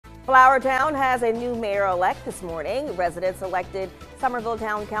Flourtown has a new mayor-elect this morning. Residents elected Summerville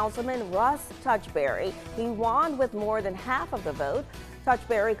Town Councilman Russ Touchberry. He won with more than half of the vote.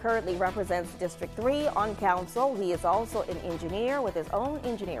 Touchberry currently represents District 3 on council. He is also an engineer with his own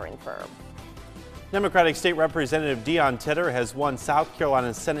engineering firm. Democratic State Representative Dion Tedder has won South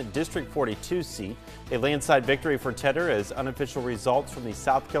Carolina's Senate District 42 seat. A landslide victory for Tedder as unofficial results from the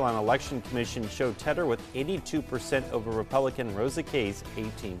South Carolina Election Commission show Tedder with 82% over Republican Rosa Kay's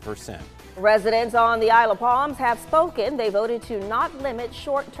 18%. Residents on the Isle of Palms have spoken. They voted to not limit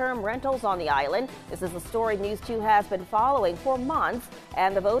short-term rentals on the island. This is a story News 2 has been following for months,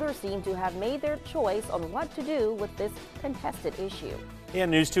 and the voters seem to have made their choice on what to do with this contested issue. And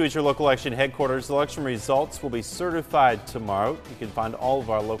News 2 is your local election headquarters. Election results will be certified tomorrow. You can find all of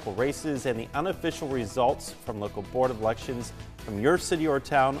our local races and the unofficial results from local board of elections from your city or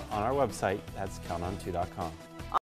town on our website. That's counton2.com.